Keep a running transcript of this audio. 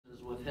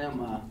With him,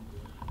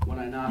 when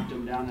I knocked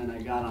him down and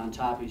I got on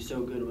top, he's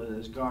so good with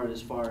his guard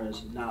as far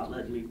as not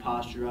letting me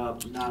posture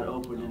up, not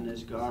opening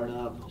his guard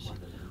up,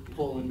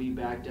 pulling me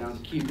back down,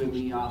 keeping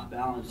me off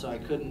balance. So I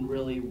couldn't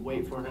really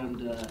wait for him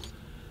to,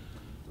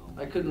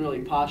 I couldn't really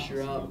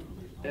posture up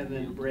and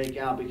then break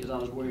out because I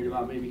was worried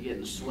about maybe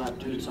getting swept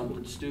doing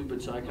something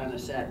stupid. So I kind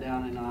of sat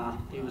down and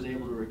he was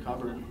able to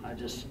recover. I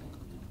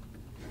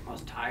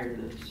was tired.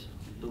 It's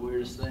the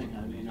weirdest thing.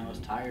 I mean, I was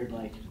tired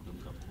like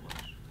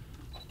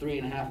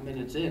 3.5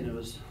 minutes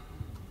in.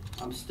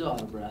 I'm still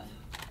out of breath.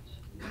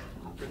 I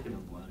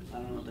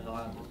don't know what the hell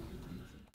happened.